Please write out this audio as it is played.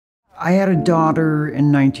I had a daughter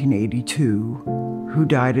in 1982 who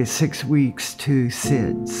died at 6 weeks to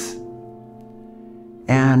SIDS.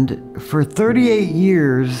 And for 38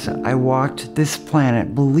 years, I walked this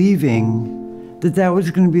planet believing that that was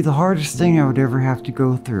going to be the hardest thing I would ever have to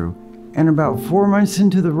go through. And about 4 months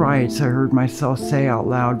into the riots, I heard myself say out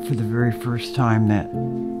loud for the very first time that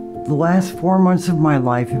the last 4 months of my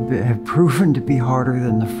life have proven to be harder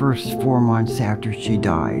than the first 4 months after she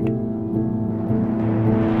died.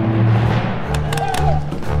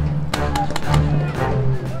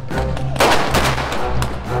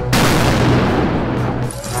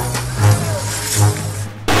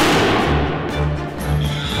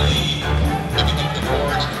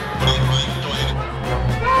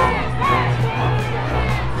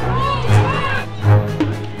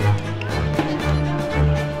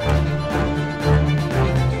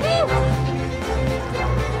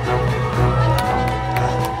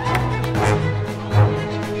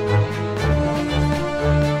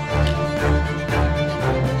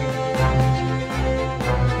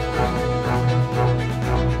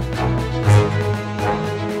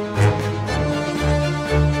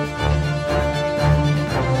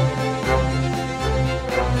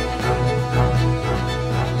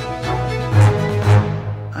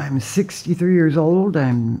 I'm 63 years old.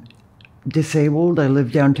 I'm disabled. I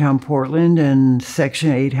live downtown Portland in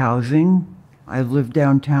Section 8 housing. I've lived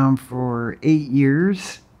downtown for 8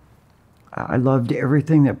 years. I loved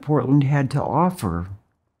everything that Portland had to offer.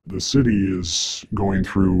 The city is going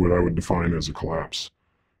through what I would define as a collapse,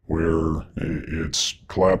 where it's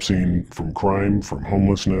collapsing from crime, from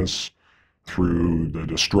homelessness, through the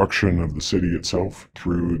destruction of the city itself,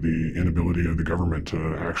 through the inability of the government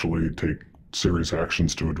to actually take serious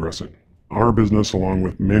actions to address it. Our business, along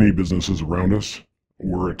with many businesses around us,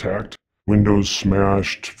 were attacked. Windows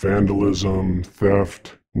smashed, vandalism,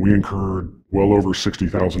 theft. We incurred well over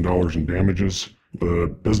 $60,000 in damages.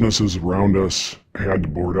 The businesses around us had to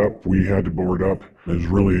board up. We had to board up. It was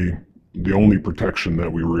really the only protection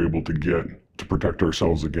that we were able to get to protect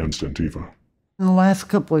ourselves against Antifa. In the last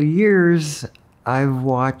couple of years, I've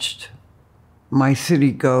watched my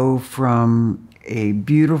city go from a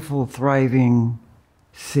beautiful, thriving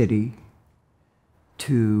city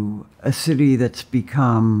to a city that's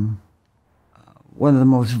become one of the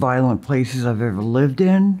most violent places I've ever lived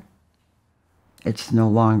in. It's no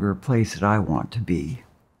longer a place that I want to be.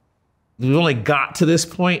 We only got to this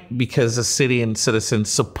point because the city and citizens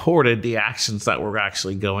supported the actions that were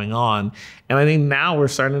actually going on. And I think now we're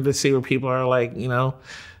starting to see where people are like,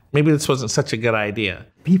 maybe this wasn't such a good idea.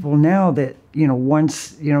 People now that,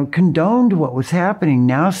 once, condoned what was happening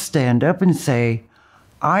now stand up and say,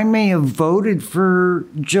 I may have voted for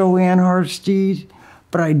Joanne Harstead,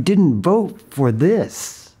 but I didn't vote for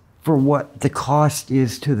this, for what the cost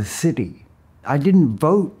is to the city. I didn't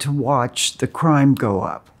vote to watch the crime go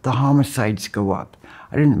up, the homicides go up.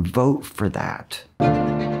 I didn't vote for that.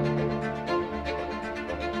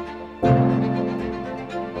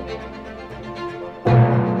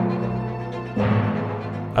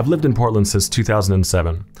 I've lived in Portland since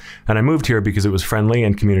 2007, and I moved here because it was friendly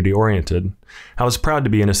and community-oriented. I was proud to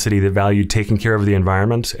be in a city that valued taking care of the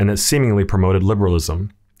environment and that seemingly promoted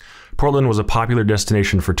liberalism. Portland was a popular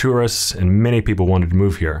destination for tourists, and many people wanted to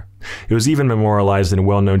move here. It was even memorialized in a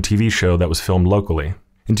well-known TV show that was filmed locally.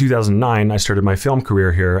 In 2009, I started my film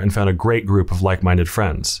career here and found a great group of like-minded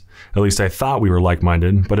friends. At least I thought we were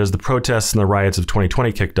like-minded, but as the protests and the riots of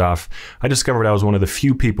 2020 kicked off, I discovered I was one of the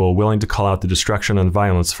few people willing to call out the destruction and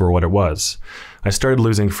violence for what it was. I started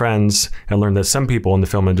losing friends and learned that some people in the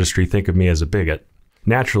film industry think of me as a bigot.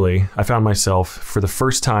 Naturally, I found myself, for the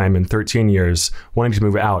first time in 13 years, wanting to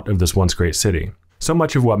move out of this once great city. So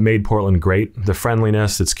much of what made Portland great, the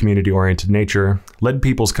friendliness, its community-oriented nature, led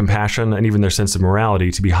people's compassion and even their sense of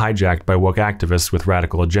morality to be hijacked by woke activists with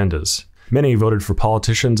radical agendas. Many voted for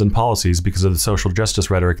politicians and policies because of the social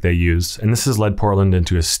justice rhetoric they used, and this has led Portland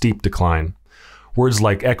into a steep decline. Words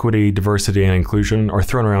like equity, diversity, and inclusion are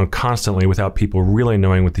thrown around constantly without people really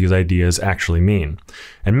knowing what these ideas actually mean.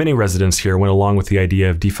 And many residents here went along with the idea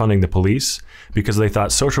of defunding the police because they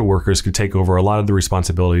thought social workers could take over a lot of the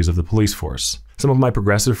responsibilities of the police force. Some of my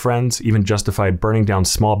progressive friends even justified burning down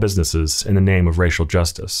small businesses in the name of racial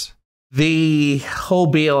justice. The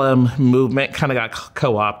whole BLM movement kind of got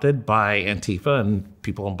co-opted by Antifa and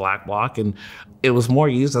people in Black Bloc, and it was more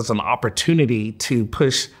used as an opportunity to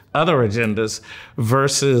push other agendas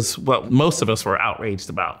versus what most of us were outraged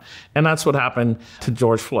about. And that's what happened to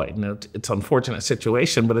George Floyd. It's an unfortunate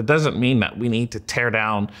situation, but it doesn't mean that we need to tear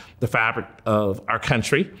down the fabric of our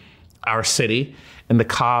country, our city, and to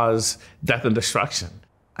cause death and destruction.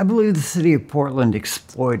 I believe the city of Portland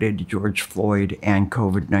exploited George Floyd and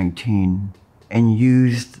COVID-19 and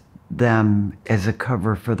used them as a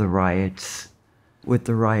cover for the riots, with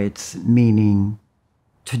the riots meaning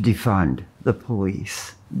to defund the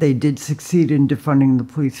police. They did succeed in defunding the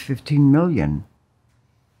police $15 million,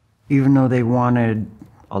 even though they wanted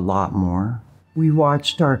a lot more. We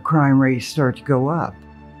watched our crime rate start to go up.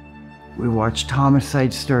 We watched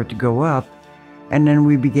homicides start to go up. And then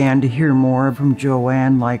we began to hear more from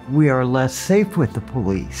Joanne, like, we are less safe with the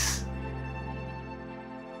police.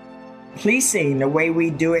 Policing, the way we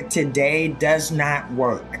do it today, does not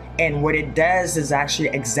work. And what it does is actually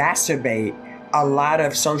exacerbate a lot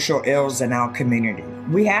of social ills in our community.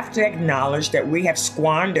 We have to acknowledge that we have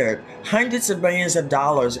squandered hundreds of millions of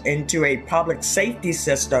dollars into a public safety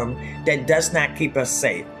system that does not keep us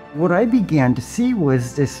safe. What I began to see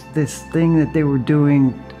was this thing that they were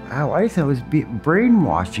doing, how I thought was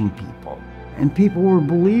brainwashing people. And people were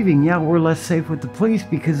believing, yeah, we're less safe with the police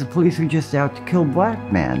because the police are just out to kill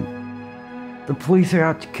black men. The police are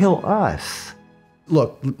out to kill us.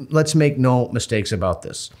 Look, let's make no mistakes about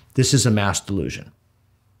this. This is a mass delusion.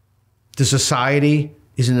 The society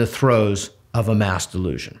is in the throes of a mass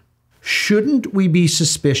delusion. Shouldn't we be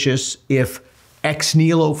suspicious if ex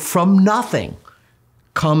nihilo, from nothing,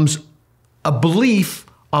 comes a belief,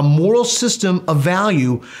 a moral system of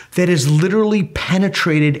value that has literally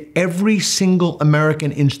penetrated every single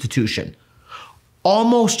American institution,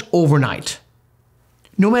 almost overnight?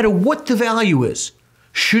 No matter what the value is,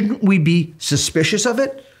 shouldn't we be suspicious of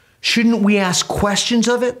it? Shouldn't we ask questions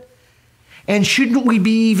of it? And shouldn't we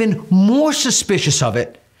be even more suspicious of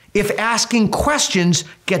it if asking questions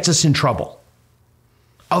gets us in trouble?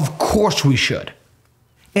 Of course we should.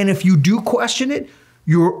 And if you do question it,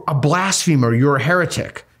 you're a blasphemer, you're a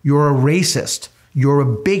heretic, you're a racist, you're a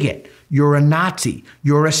bigot, you're a Nazi,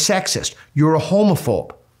 you're a sexist, you're a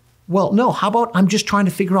homophobe. Well, no, how about I'm just trying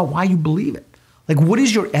to figure out why you believe it? Like, what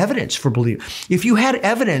is your evidence for believing? If you had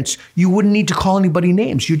evidence, you wouldn't need to call anybody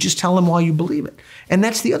names. You just tell them why you believe it. And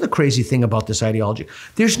that's the other crazy thing about this ideology.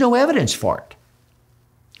 There's no evidence for it.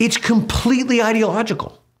 It's completely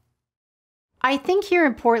ideological. I think here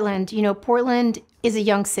in Portland, Portland is a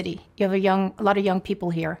young city. You have a lot of young people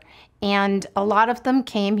here. And a lot of them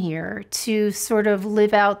came here to sort of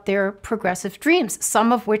live out their progressive dreams,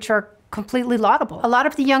 some of which are completely laudable. A lot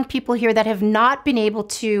of the young people here that have not been able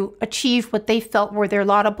to achieve what they felt were their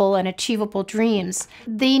laudable and achievable dreams,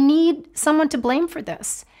 they need someone to blame for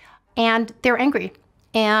this. And they're angry.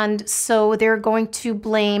 And so they're going to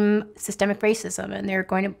blame systemic racism, and they're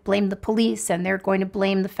going to blame the police, and they're going to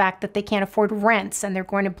blame the fact that they can't afford rents, and they're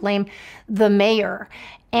going to blame the mayor.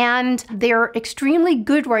 And they're extremely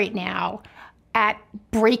good right now at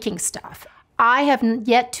breaking stuff. I have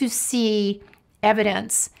yet to see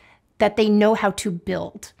evidence that they know how to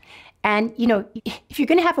build. And, if you're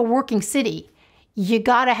going to have a working city, you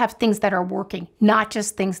got to have things that are working, not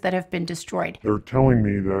just things that have been destroyed. They're telling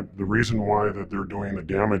me that the reason why that they're doing the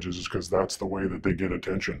damages is because that's the way that they get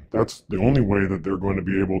attention. That's the only way that they're going to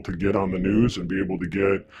be able to get on the news and be able to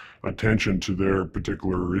get attention to their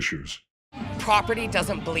particular issues. Property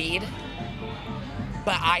doesn't bleed,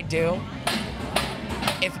 but I do.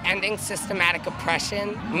 If ending systematic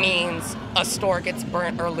oppression means a store gets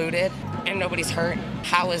burnt or looted and nobody's hurt,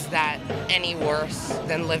 how is that any worse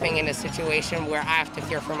than living in a situation where I have to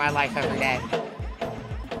fear for my life every day?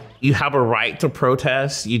 You have a right to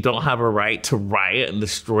protest. You don't have a right to riot and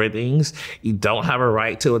destroy things. You don't have a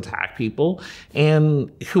right to attack people.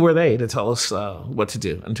 And who are they to tell us what to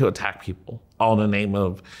do and to attack people, all in the name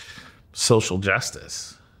of social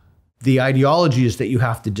justice? The ideology is that you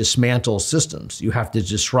have to dismantle systems, you have to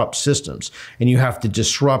disrupt systems, and you have to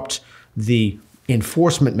disrupt the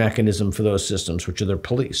enforcement mechanism for those systems, which are the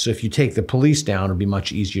police. So if you take the police down, it'll be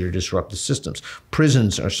much easier to disrupt the systems.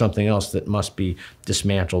 Prisons are something else that must be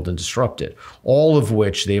dismantled and disrupted, all of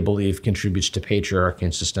which they believe contributes to patriarchy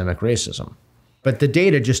and systemic racism. But the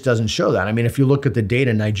data just doesn't show that. I mean, if you look at the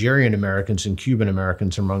data, Nigerian Americans and Cuban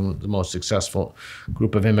Americans are among the most successful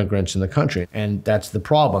group of immigrants in the country. And that's the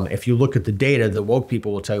problem. If you look at the data, the woke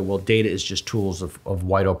people will tell you, well, data is just tools of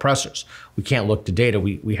white oppressors. We can't look to data.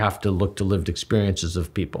 We have to look to lived experiences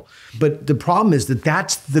of people. But the problem is that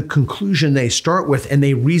that's the conclusion they start with, and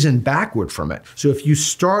they reason backward from it. So if you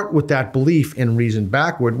start with that belief and reason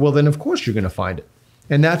backward, well, then of course you're going to find it.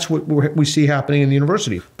 And that's what we see happening in the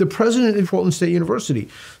university. The president of Portland State University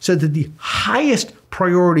said that the highest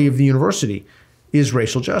priority of the university is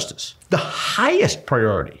racial justice. The highest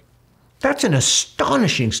priority. That's an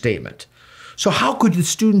astonishing statement. So how could the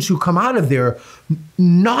students who come out of there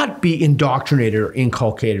not be indoctrinated or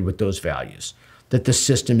inculcated with those values? that the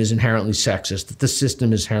system is inherently sexist, that the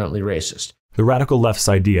system is inherently racist. The radical left's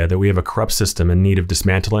idea that we have a corrupt system in need of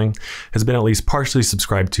dismantling has been at least partially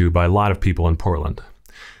subscribed to by a lot of people in Portland.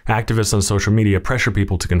 Activists on social media pressure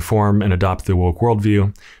people to conform and adopt the woke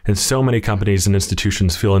worldview, and so many companies and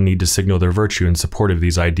institutions feel a need to signal their virtue in support of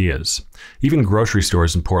these ideas. Even grocery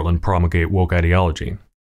stores in Portland promulgate woke ideology.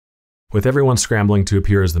 With everyone scrambling to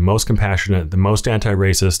appear as the most compassionate, the most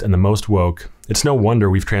anti-racist, and the most woke, it's no wonder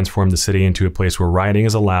we've transformed the city into a place where rioting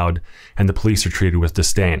is allowed and the police are treated with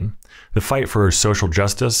disdain. The fight for social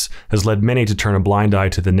justice has led many to turn a blind eye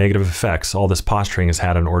to the negative effects all this posturing has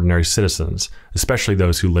had on ordinary citizens, especially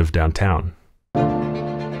those who live downtown.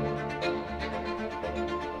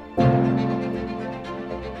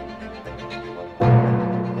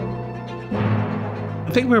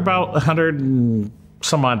 I think we're about 100 and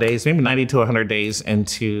some odd days, maybe 90 to 100 days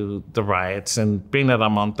into the riots. And being that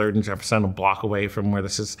I'm on 3rd and Jefferson, a block away from where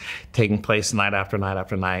this is taking place night after night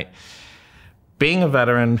after night, being a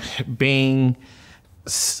veteran, being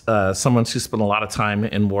someone who spent a lot of time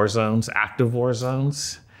in war zones, active war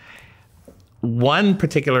zones, one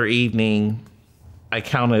particular evening, I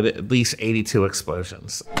counted at least 82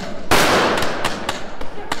 explosions.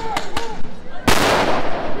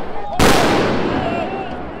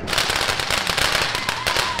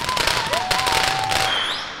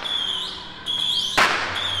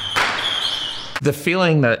 The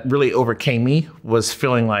feeling that really overcame me was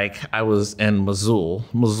feeling like I was in Mosul,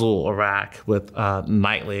 Iraq, with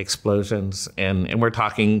nightly explosions. And we're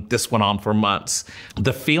talking, this went on for months.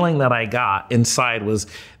 The feeling that I got inside was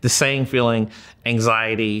the same feeling,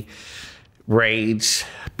 anxiety, rage,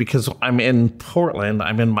 because I'm in Portland,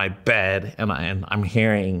 I'm in my bed, and I'm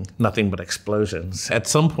hearing nothing but explosions. At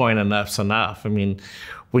some point, enough's enough. I mean,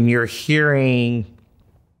 when you're hearing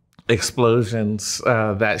explosions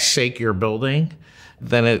that shake your building,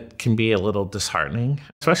 then it can be a little disheartening,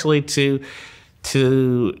 especially to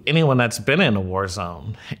anyone that's been in a war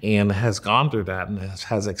zone and has gone through that and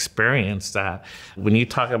has experienced that. When you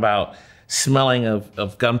talk about smelling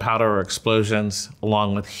of gunpowder or explosions,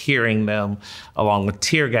 along with hearing them, along with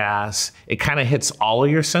tear gas, it kind of hits all of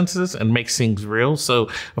your senses and makes things real. So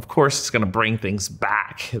of course it's going to bring things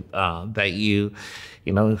back that you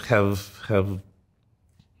have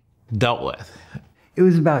dealt with. It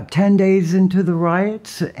was about 10 days into the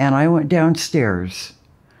riots, and I went downstairs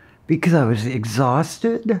because I was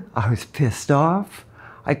exhausted. I was pissed off.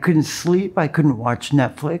 I couldn't sleep. I couldn't watch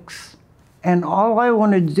Netflix. And all I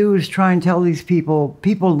wanted to do was try and tell these people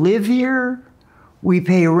live here. We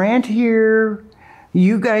pay rent here.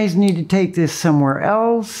 You guys need to take this somewhere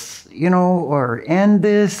else, or end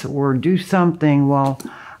this or do something. Well,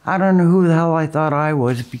 I don't know who the hell I thought I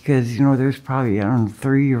was because, there's probably,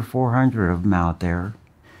 300 or 400 of them out there.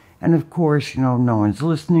 And of course, no one's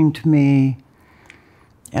listening to me.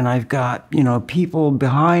 And I've got, people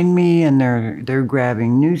behind me and they're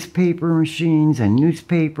grabbing newspaper machines and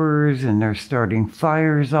newspapers and they're starting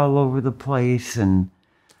fires all over the place. And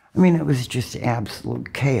I mean, it was just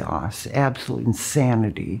absolute chaos, absolute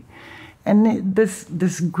insanity. And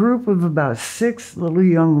this group of about 6 little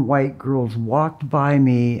young white girls walked by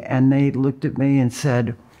me and they looked at me and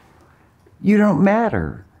said, "You don't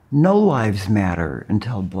matter. No lives matter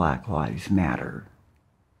until Black lives matter."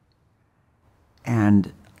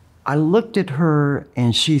 And I looked at her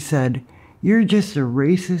and she said, "You're just a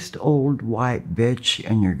racist old white bitch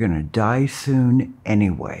and you're gonna die soon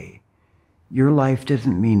anyway. Your life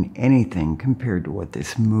doesn't mean anything compared to what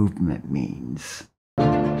this movement means."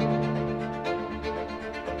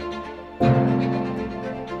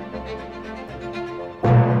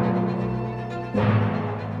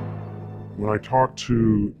 When I talk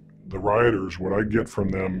to the rioters, what I get from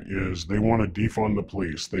them is they want to defund the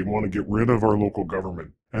police. They want to get rid of our local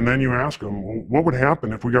government. And then you ask them, well, what would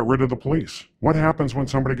happen if we got rid of the police? What happens when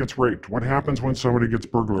somebody gets raped? What happens when somebody gets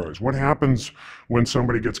burglarized? What happens when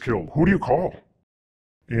somebody gets killed? Who do you call?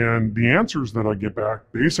 And the answers that I get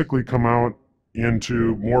back basically come out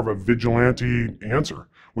into more of a vigilante answer,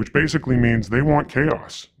 which basically means they want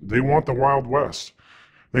chaos. They want the Wild West.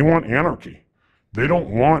 They want anarchy. They don't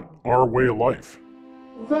want our way of life.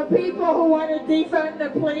 For people who want to defund the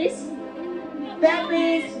police, that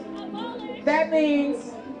means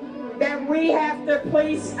that we have to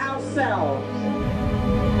police ourselves.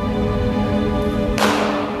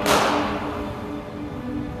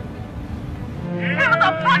 He was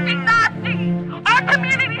a fucking Nazi! Our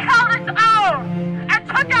community held its own and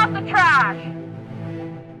took out the trash!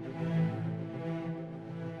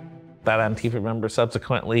 That Antifa member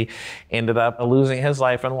subsequently ended up losing his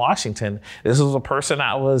life in Washington. This was a person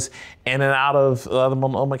that was in and out of the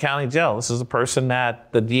Multnomah County Jail. This is a person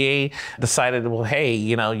that the DA decided, well, hey,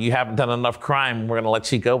 you haven't done enough crime. We're going to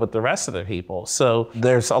let you go with the rest of the people. So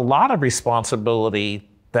there's a lot of responsibility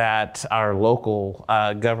that our local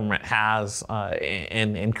government has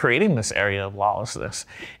in creating this area of lawlessness.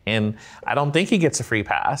 And I don't think he gets a free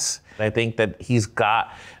pass. I think that he's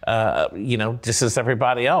got, just as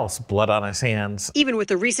everybody else, blood on his hands. Even with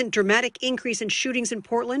the recent dramatic increase in shootings in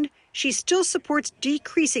Portland, she still supports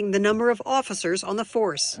decreasing the number of officers on the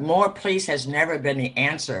force. More police has never been the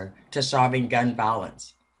answer to solving gun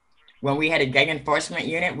violence. When we had a gang enforcement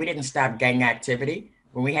unit, we didn't stop gang activity.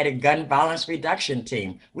 When we had a gun violence reduction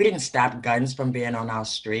team, we didn't stop guns from being on our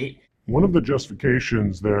street. One of the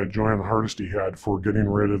justifications that Joanne Hardesty had for getting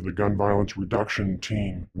rid of the gun violence reduction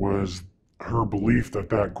team was her belief that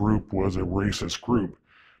that group was a racist group,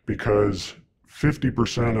 because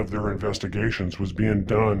 50% of their investigations was being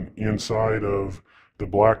done inside of the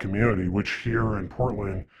Black community, which here in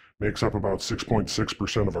Portland makes up about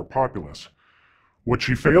 6.6% of our populace. What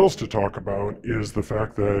she fails to talk about is the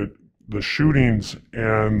fact that the shootings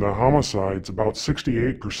and the homicides, about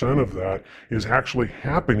 68% of that is actually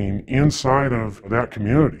happening inside of that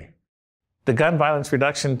community. The gun violence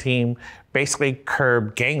reduction team basically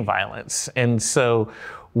curbed gang violence. And so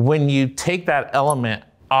when you take that element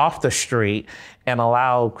off the street and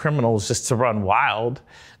allow criminals just to run wild,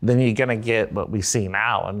 then you're going to get what we see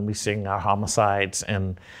now. And we're seeing our homicides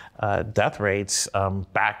and death rates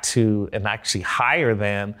back to and actually higher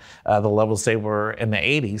than the levels they were in the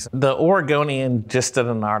 80s. The Oregonian just did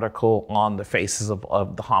an article on the faces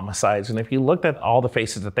of the homicides. And if you looked at all the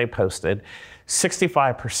faces that they posted,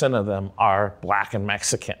 65% of them are Black and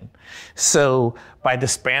Mexican. So by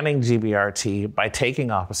disbanding GVRT, by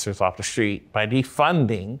taking officers off the street, by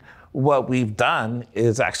defunding, what we've done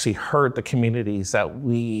is actually hurt the communities that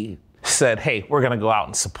we said, hey, we're going to go out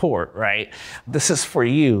and support, right? This is for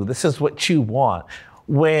you. This is what you want.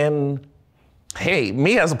 When, hey,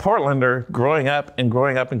 me as a Portlander growing up and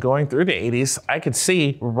going through the 80s, I could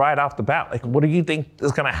see right off the bat, like, what do you think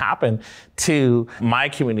is going to happen to my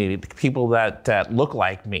community, the people that look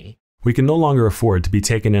like me? We can no longer afford to be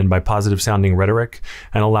taken in by positive-sounding rhetoric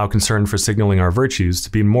and allow concern for signaling our virtues to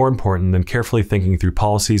be more important than carefully thinking through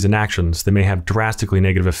policies and actions that may have drastically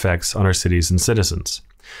negative effects on our cities and citizens.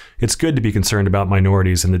 It's good to be concerned about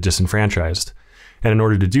minorities and the disenfranchised. And in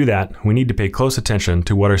order to do that, we need to pay close attention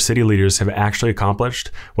to what our city leaders have actually accomplished,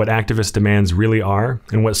 what activist demands really are,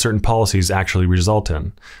 and what certain policies actually result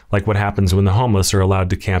in, like what happens when the homeless are allowed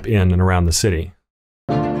to camp in and around the city.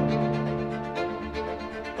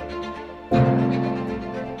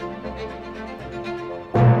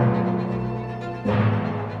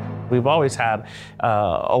 We've always had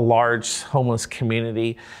a large homeless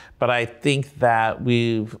community, but I think that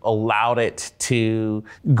we've allowed it to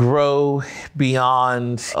grow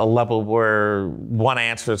beyond a level where one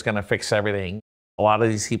answer is going to fix everything. A lot of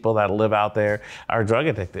these people that live out there are drug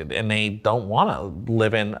addicted and they don't want to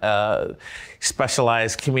live in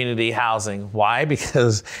specialized community housing. Why?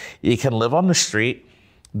 Because you can live on the street.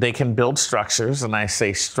 They can build structures, and I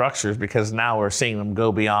say structures because now we're seeing them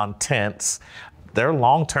go beyond tents. They're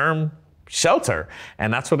long-term shelter,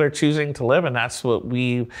 and that's where they're choosing to live, and that's what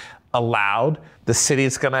we've allowed. The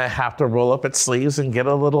city's gonna have to roll up its sleeves and get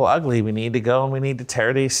a little ugly. We need to go and we need to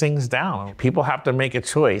tear these things down. People have to make a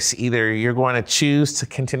choice. Either you're going to choose to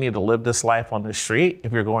continue to live this life on the street.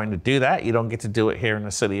 If you're going to do that, you don't get to do it here in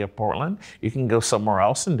the city of Portland. You can go somewhere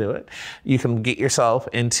else and do it. You can get yourself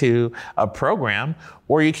into a program,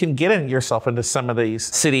 or you can get yourself into some of these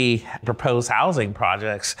city proposed housing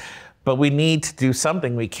projects. But we need to do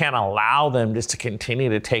something. We can't allow them just to continue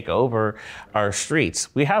to take over our streets.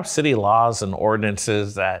 We have city laws and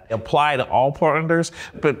ordinances that apply to all Portlanders,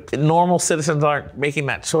 but normal citizens aren't making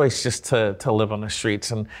that choice just to live on the streets.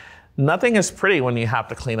 And nothing is pretty when you have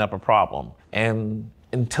to clean up a problem. And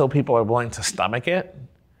until people are willing to stomach it,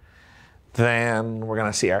 then we're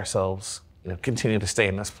gonna see ourselves continue to stay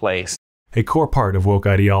in this place. A core part of woke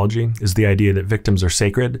ideology is the idea that victims are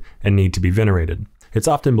sacred and need to be venerated. It's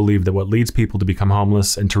often believed that what leads people to become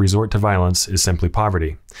homeless and to resort to violence is simply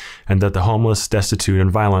poverty, and that the homeless, destitute, and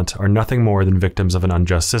violent are nothing more than victims of an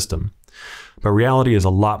unjust system. But reality is a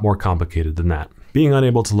lot more complicated than that. Being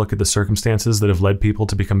unable to look at the circumstances that have led people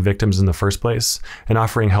to become victims in the first place, and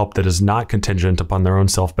offering help that is not contingent upon their own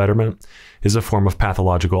self-betterment, is a form of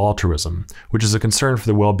pathological altruism, which is a concern for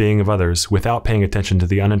the well-being of others without paying attention to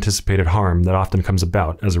the unanticipated harm that often comes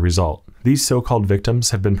about as a result. These so-called victims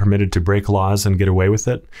have been permitted to break laws and get away with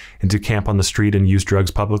it, and to camp on the street and use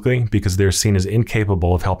drugs publicly because they are seen as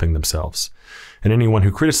incapable of helping themselves. And anyone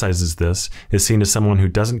who criticizes this is seen as someone who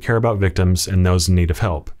doesn't care about victims and those in need of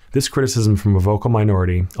help. This criticism from a vocal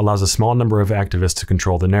minority allows a small number of activists to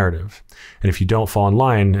control the narrative. And if you don't fall in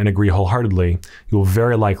line and agree wholeheartedly, you will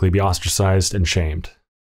very likely be ostracized and shamed.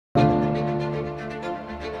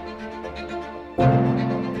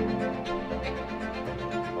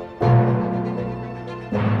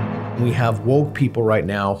 We have woke people right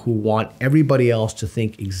now who want everybody else to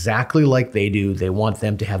think exactly like they do. They want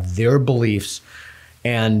them to have their beliefs.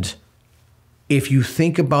 And if you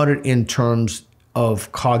think about it in terms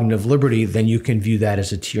of cognitive liberty, then you can view that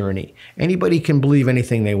as a tyranny. Anybody can believe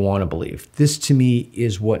anything they want to believe. This, to me,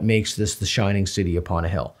 is what makes this the shining city upon a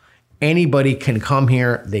hill. Anybody can come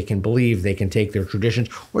here, they can believe, they can take their traditions,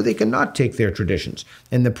 or they can not take their traditions.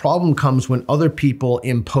 And the problem comes when other people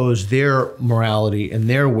impose their morality and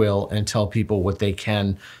their will and tell people what they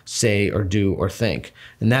can say or do or think.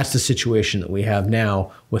 And that's the situation that we have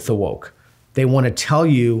now with the woke. They want to tell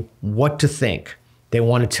you what to think. They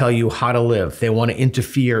want to tell you how to live. They want to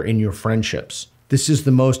interfere in your friendships. This is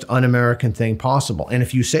the most un-American thing possible. And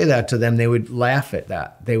if you say that to them, they would laugh at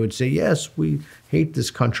that. They would say, yes, we hate this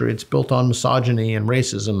country. It's built on misogyny and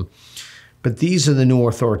racism. But these are the new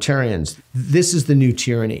authoritarians. This is the new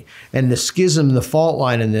tyranny. And the schism, the fault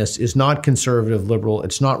line in this is not conservative, liberal.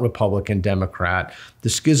 It's not Republican, Democrat. The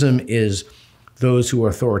schism is those who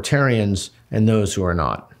are authoritarians and those who are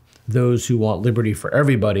not. Those who want liberty for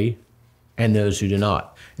everybody and those who do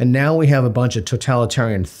not. And now we have a bunch of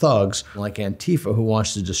totalitarian thugs like Antifa who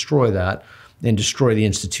wants to destroy that and destroy the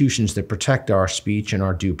institutions that protect our speech and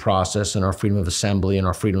our due process and our freedom of assembly and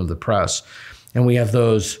our freedom of the press. And we have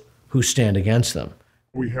those who stand against them.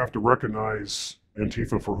 We have to recognize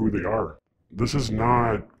Antifa for who they are. This is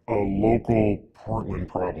not a local Portland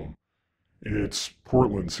problem. It's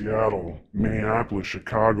Portland, Seattle, Minneapolis,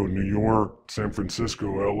 Chicago, New York, San Francisco,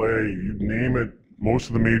 LA, you name it. Most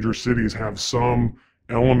of the major cities have some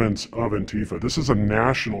elements of Antifa. This is a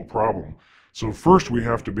national problem. So first we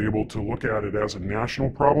have to be able to look at it as a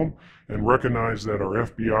national problem and recognize that our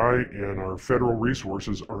FBI and our federal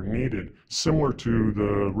resources are needed, similar to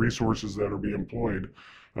the resources that are being employed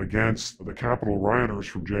against the Capitol rioters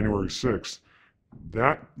from January 6th.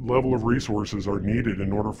 That level of resources are needed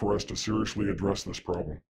in order for us to seriously address this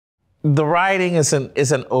problem. The rioting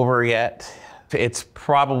isn't over yet. It's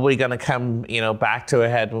probably going to come, back to a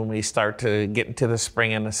head when we start to get into the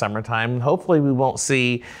spring and the summertime. Hopefully we won't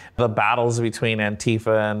see the battles between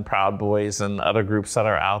Antifa and Proud Boys and other groups that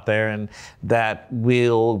are out there, and that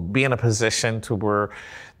we'll be in a position to where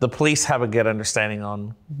the police have a good understanding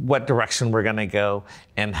on what direction we're going to go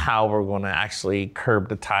and how we're going to actually curb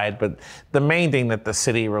the tide. But the main thing that the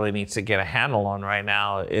city really needs to get a handle on right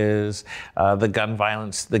now is the gun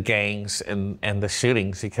violence, the gangs, and the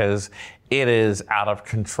shootings, because it is out of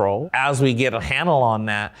control. As we get a handle on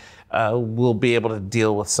that, we'll be able to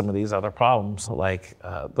deal with some of these other problems like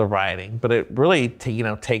the rioting. But it really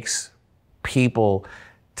takes people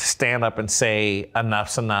to stand up and say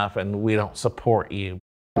enough's enough and we don't support you.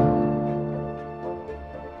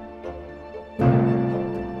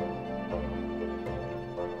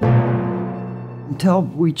 Until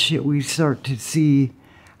we start to see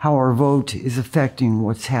how our vote is affecting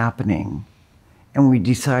what's happening, and we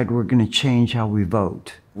decide we're going to change how we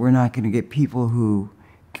vote. We're not going to get people who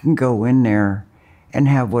can go in there and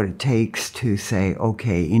have what it takes to say,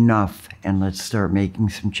 okay, enough, and let's start making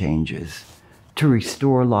some changes to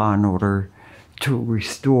restore law and order, to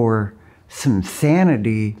restore some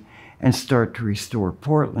sanity, and start to restore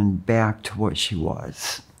Portland back to what she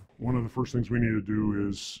was. One of the first things we need to do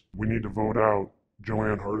is we need to vote out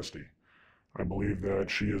Joanne Hardesty. I believe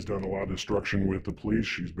that she has done a lot of destruction with the police.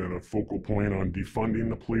 She's been a focal point on defunding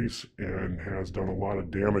the police and has done a lot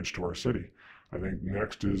of damage to our city. I think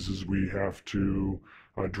next is we have to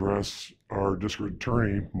address our district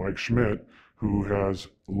attorney, Mike Schmidt, who has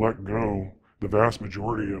let go the vast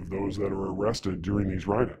majority of those that are arrested during these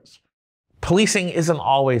riots. Policing isn't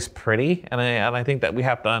always pretty, and I think that we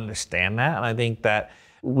have to understand that. And I think that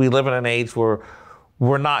we live in an age where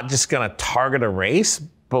we're not just going to target a race,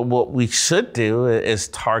 but what we should do is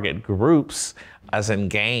target groups, as in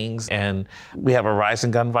gangs. And we have a rise in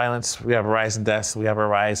gun violence, we have a rise in deaths, we have a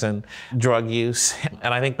rise in drug use.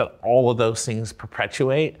 And I think that all of those things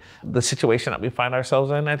perpetuate the situation that we find ourselves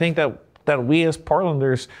in. I think that that we as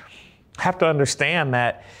Portlanders have to understand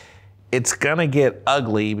that it's gonna get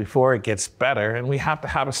ugly before it gets better, and we have to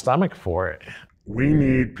have a stomach for it. We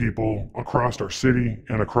need people across our city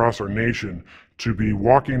and across our nation to be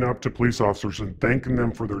walking up to police officers and thanking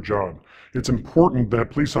them for their job. It's important that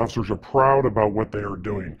police officers are proud about what they are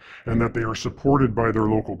doing and that they are supported by their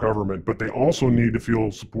local government, but they also need to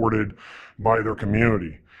feel supported by their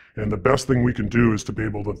community. And the best thing we can do is to be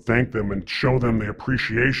able to thank them and show them the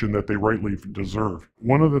appreciation that they rightly deserve.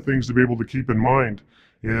 One of the things to be able to keep in mind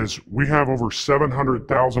is we have over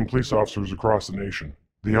 700,000 police officers across the nation.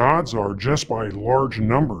 The odds are, just by large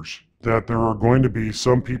numbers, that there are going to be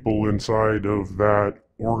some people inside of that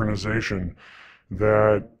organization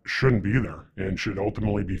that shouldn't be there and should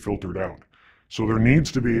ultimately be filtered out. So there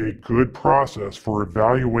needs to be a good process for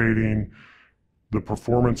evaluating the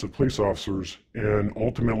performance of police officers and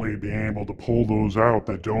ultimately being able to pull those out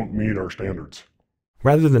that don't meet our standards.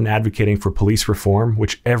 Rather than advocating for police reform,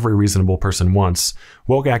 which every reasonable person wants,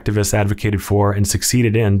 woke activists advocated for and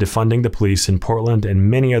succeeded in defunding the police in Portland and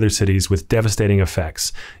many other cities with devastating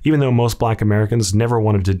effects, even though most Black Americans never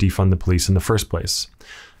wanted to defund the police in the first place.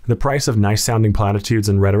 The price of nice-sounding platitudes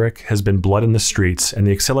and rhetoric has been blood in the streets and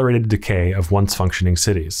the accelerated decay of once functioning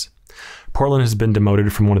cities. Portland has been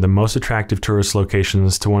demoted from one of the most attractive tourist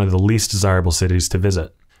locations to one of the least desirable cities to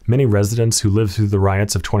visit. Many residents who lived through the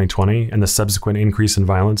riots of 2020 and the subsequent increase in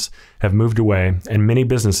violence have moved away, and many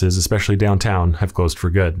businesses, especially downtown, have closed for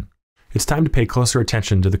good. It's time to pay closer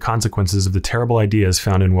attention to the consequences of the terrible ideas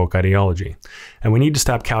found in woke ideology, and we need to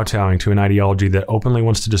stop kowtowing to an ideology that openly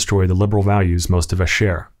wants to destroy the liberal values most of us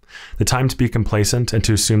share. The time to be complacent and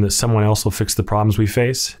to assume that someone else will fix the problems we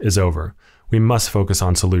face is over. We must focus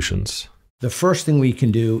on solutions. The first thing we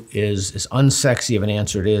can do is, as unsexy of an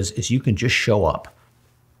answer it is you can just show up.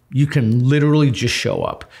 You can literally just show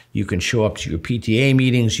up. You can show up to your PTA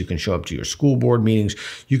meetings. You can show up to your school board meetings.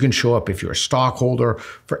 You can show up if you're a stockholder.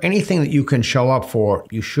 For anything that you can show up for,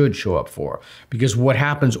 you should show up for. Because what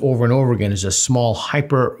happens over and over again is a small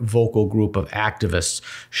hyper-vocal group of activists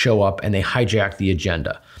show up and they hijack the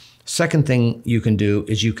agenda. Second thing you can do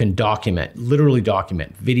is you can document, literally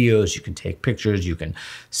document videos. You can take pictures. You can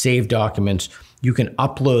save documents. You can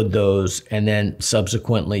upload those, and then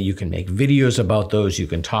subsequently you can make videos about those, you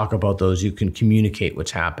can talk about those, you can communicate what's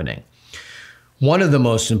happening. One of the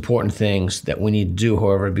most important things that we need to do,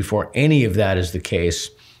 however, before any of that is the case,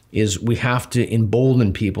 is we have to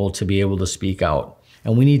embolden people to be able to speak out.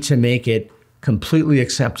 And we need to make it completely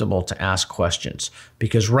acceptable to ask questions,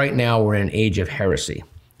 because right now we're in an age of heresy.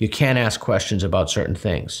 You can't ask questions about certain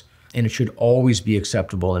things, and it should always be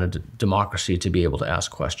acceptable in a democracy to be able to ask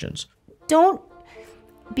questions. Don't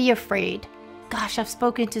be afraid. Gosh, I've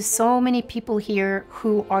spoken to so many people here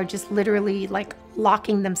who are just literally like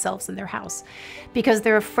locking themselves in their house because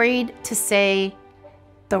they're afraid to say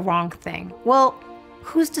the wrong thing. Well,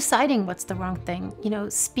 who's deciding what's the wrong thing? You know,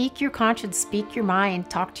 speak your conscience, speak your mind,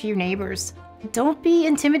 talk to your neighbors. Don't be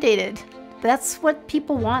intimidated. That's what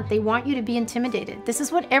people want. They want you to be intimidated. This is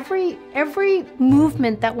what every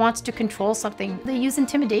movement that wants to control something, they use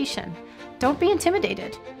intimidation. Don't be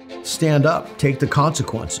intimidated. Stand up, take the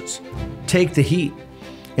consequences, take the heat,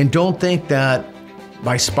 and don't think that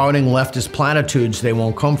by spouting leftist platitudes, they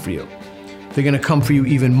won't come for you. They're gonna come for you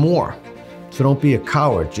even more. So don't be a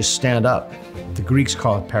coward, just stand up. The Greeks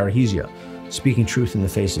call it parrhesia, speaking truth in the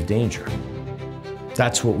face of danger.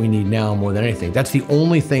 That's what we need now more than anything. That's the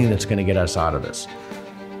only thing that's gonna get us out of this.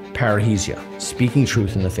 Parrhesia, speaking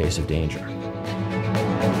truth in the face of danger.